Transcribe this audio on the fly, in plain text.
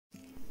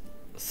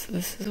So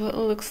this is what it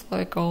looks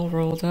like all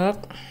rolled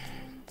up.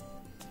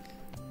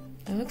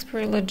 It looks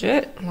pretty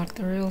legit, like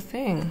the real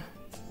thing.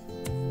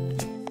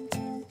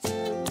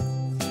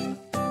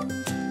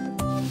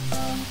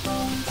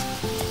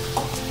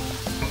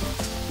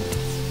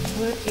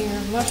 Put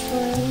your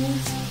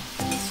mushrooms,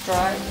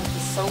 dry and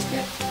just soak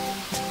it.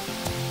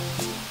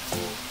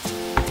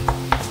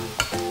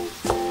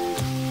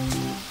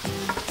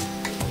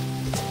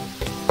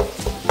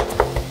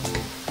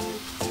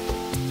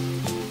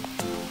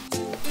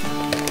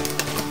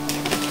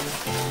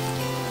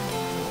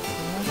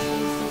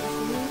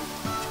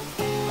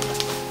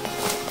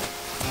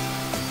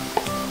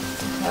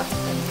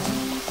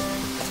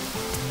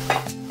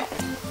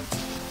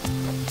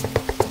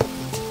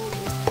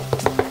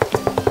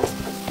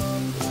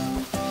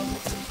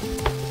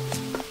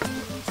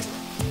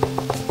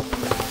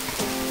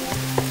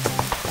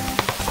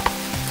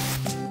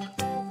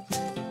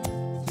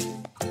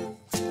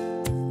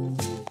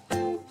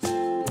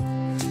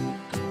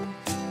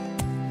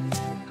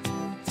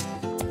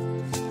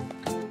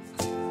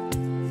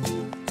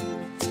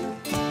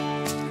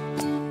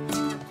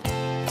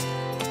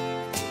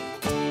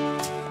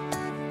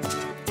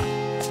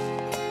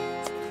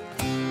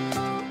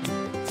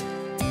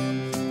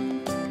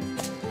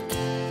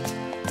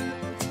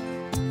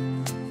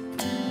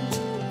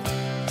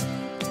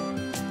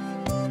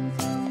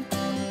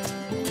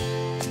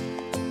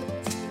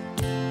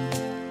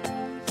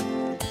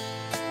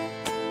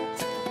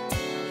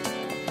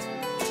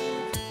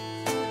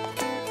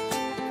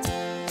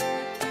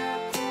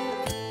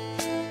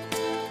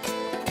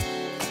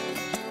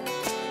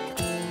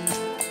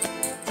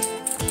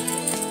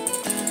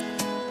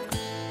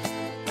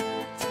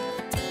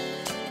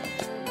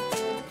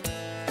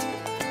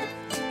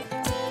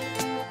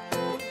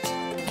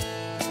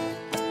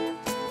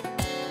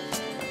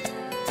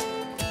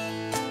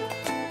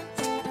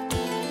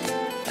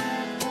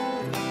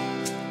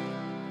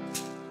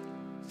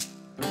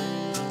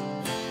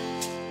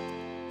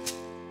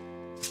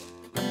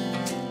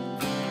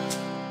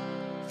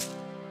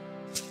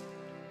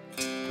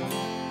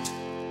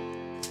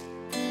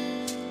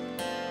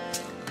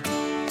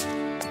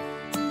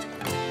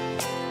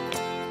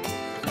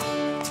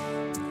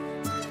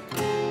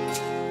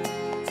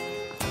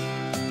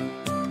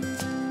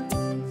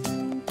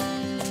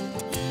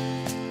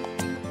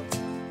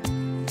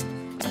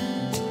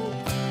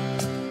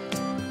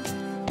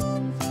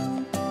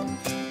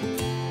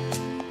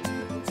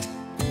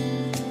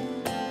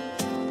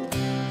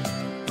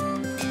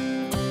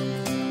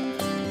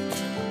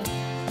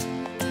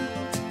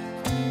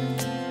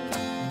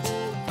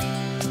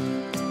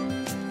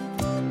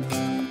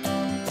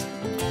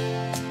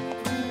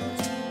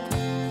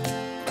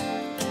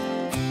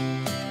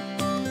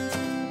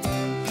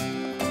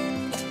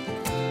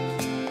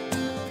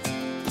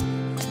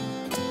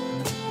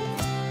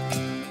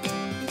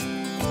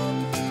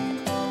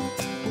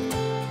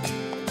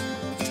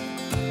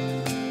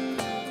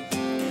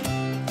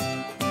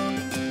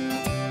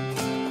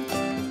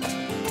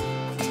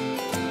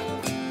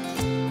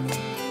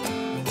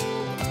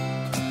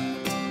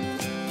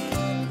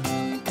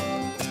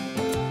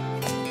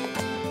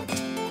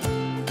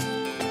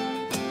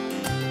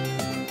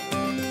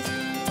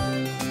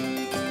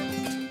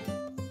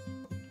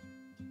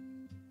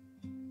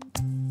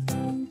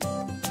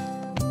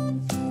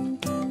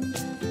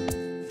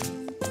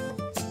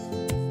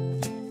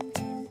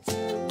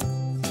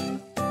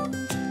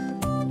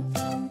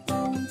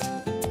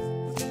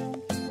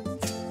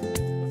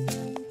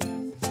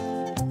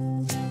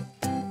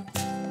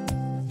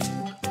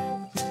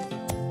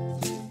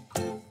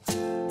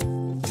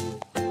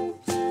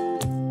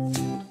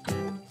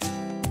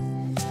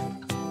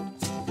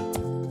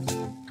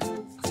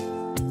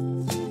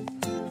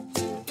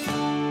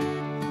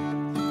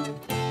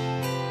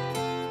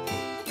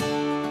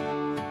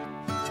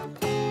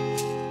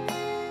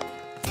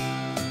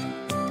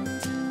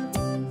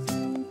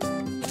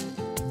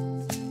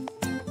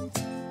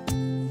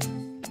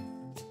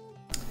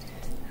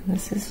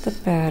 This is the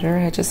batter.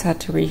 I just had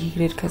to reheat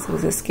it because it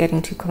was just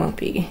getting too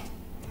clumpy.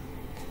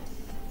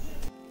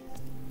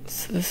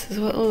 So this is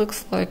what it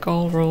looks like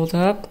all rolled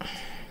up.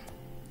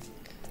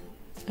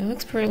 It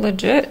looks pretty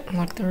legit,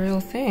 like the real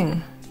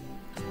thing.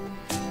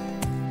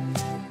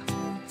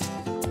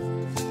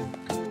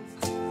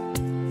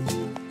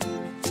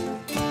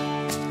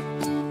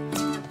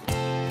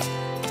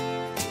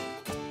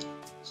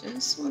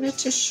 Just wanted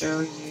to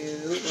show you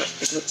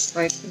what it looks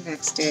like the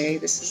next day.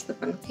 This is the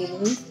Bánh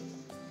Cuốn.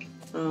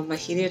 I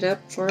heated it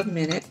up for a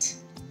minute.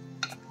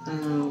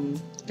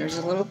 There's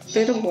a little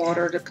bit of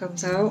water that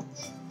comes out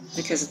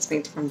because it's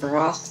made from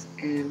broth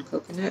and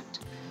coconut,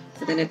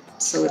 but then it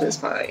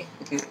solidifies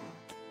again.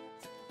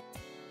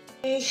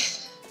 I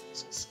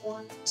just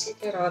wanted to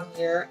get on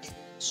here and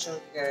show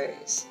you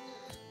guys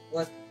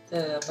what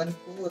the Bánh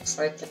Cuốn looks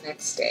like the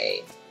next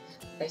day.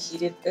 I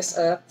heated this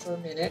up for a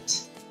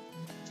minute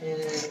and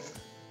it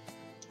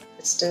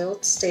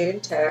still stayed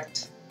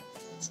intact.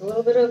 It's a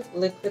little bit of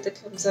liquid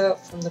that comes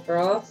out from the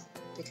broth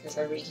because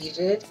I reheated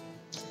it,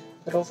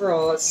 but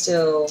overall it's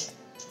still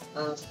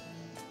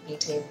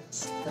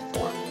maintains the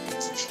form.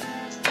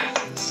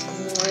 So I'm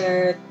going to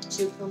add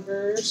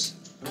cucumbers.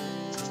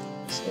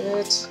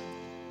 That's it.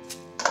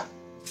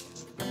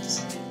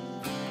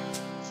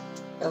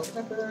 Bell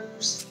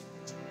peppers.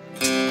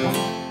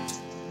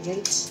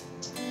 Mint.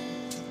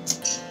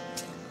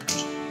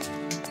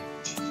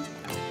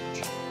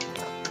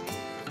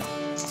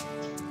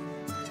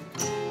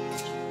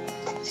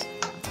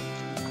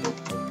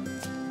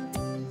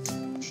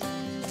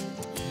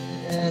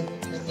 And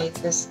I made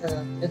this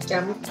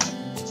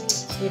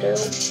Vietnamese keto.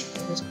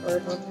 There's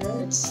part on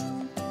there. It's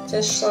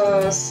fish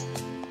sauce,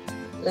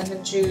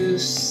 lemon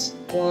juice,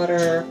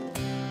 water,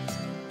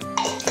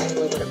 and a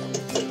little bit of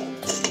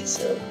coconut.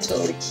 So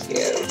totally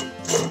keto.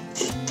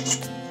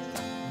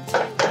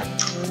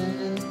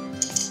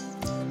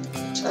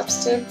 And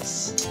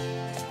chopsticks.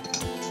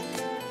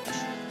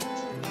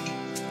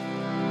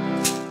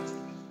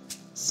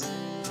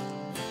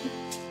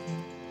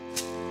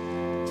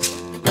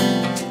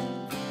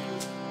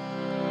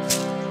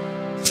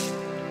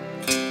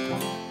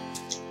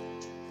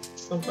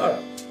 Butter.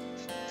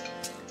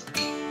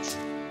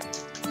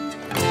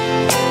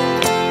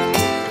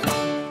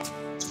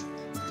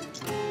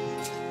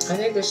 I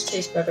think this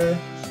tastes better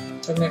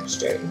the next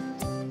day.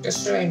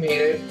 Yesterday I made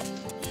it.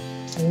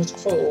 It was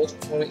cold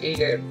when we ate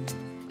it,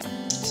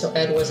 so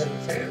Ed wasn't a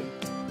fan.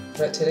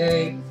 But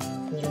today,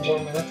 you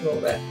warm it up a little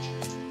bit.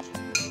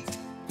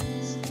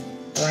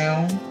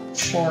 Brown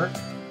pork,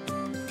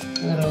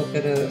 a little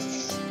bit of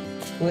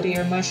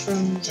woodier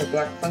mushrooms or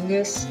black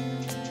fungus.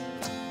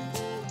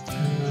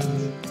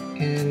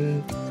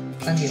 And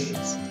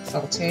onions,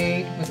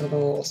 sauteed with a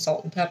little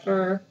salt and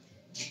pepper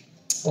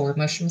or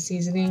mushroom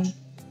seasoning,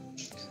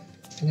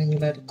 and then you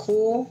let it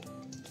cool.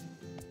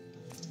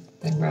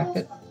 Then wrap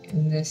it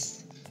in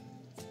this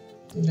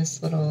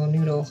little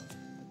noodle.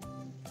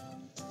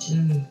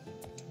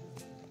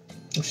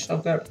 It's so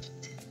good.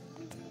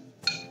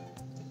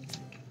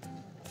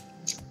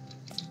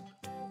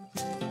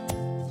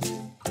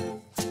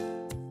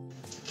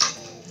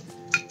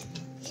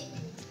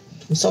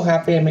 I'm so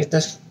happy I made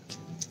this.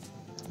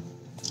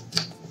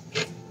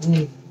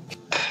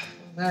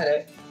 Got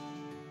it.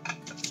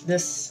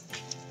 This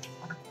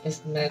is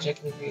the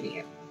magic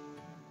ingredient.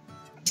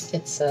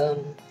 It's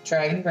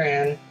Dragon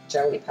brand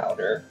jelly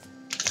powder.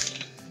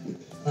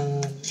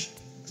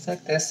 Looks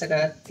like this. I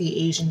got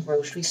the Asian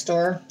grocery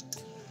store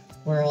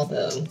where all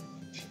the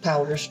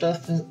powder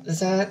stuff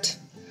is at,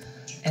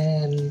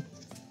 and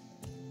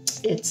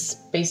it's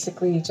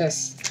basically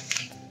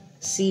just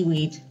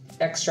seaweed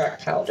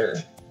extract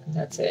powder, and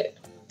that's it.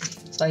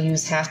 So I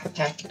used half a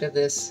packet of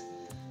this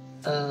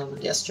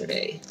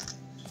yesterday.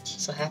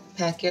 So half a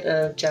packet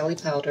of jelly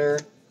powder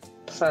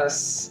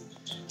plus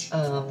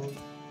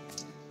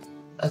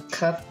a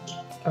cup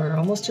or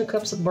almost 2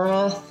 cups of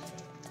broth,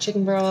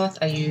 chicken broth.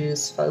 I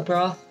use faux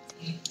broth,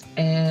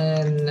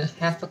 and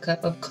half a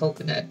cup of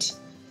coconut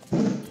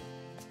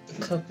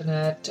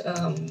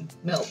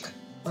milk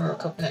or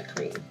coconut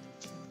cream.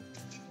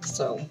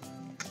 So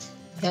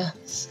yeah,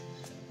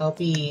 I'll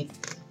be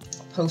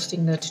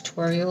posting the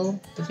tutorial,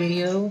 the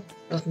video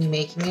of me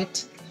making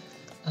it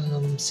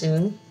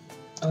soon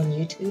on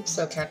YouTube,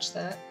 so catch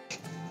that.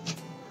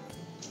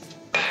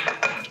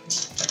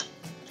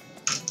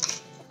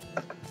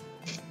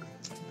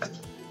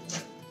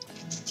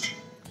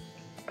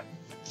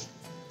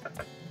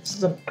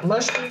 So the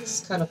mushroom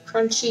is kind of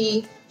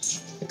crunchy.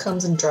 It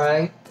comes in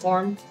dry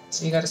form,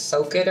 so you gotta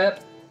soak it up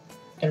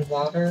in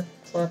water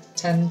for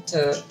 10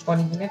 to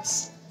 20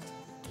 minutes.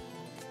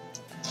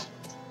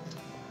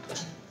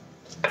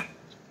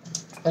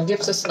 It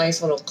gives this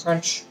nice little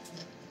crunch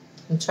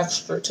and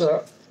texture to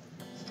it.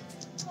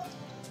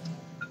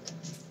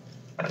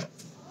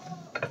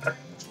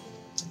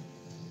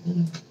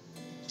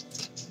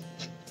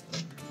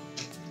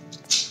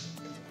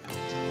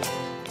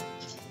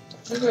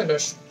 Look at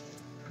this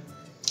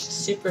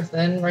super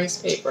thin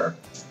rice paper.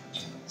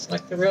 It's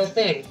like the real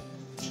thing.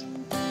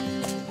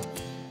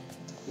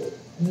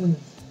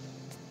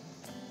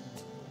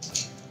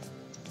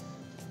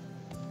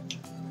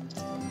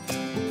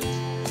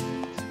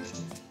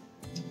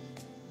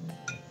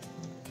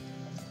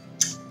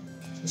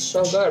 It's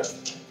so good.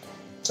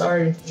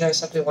 Sorry, you guys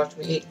have to watch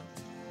me eat.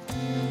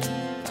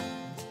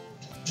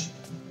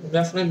 I'll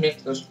definitely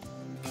make this.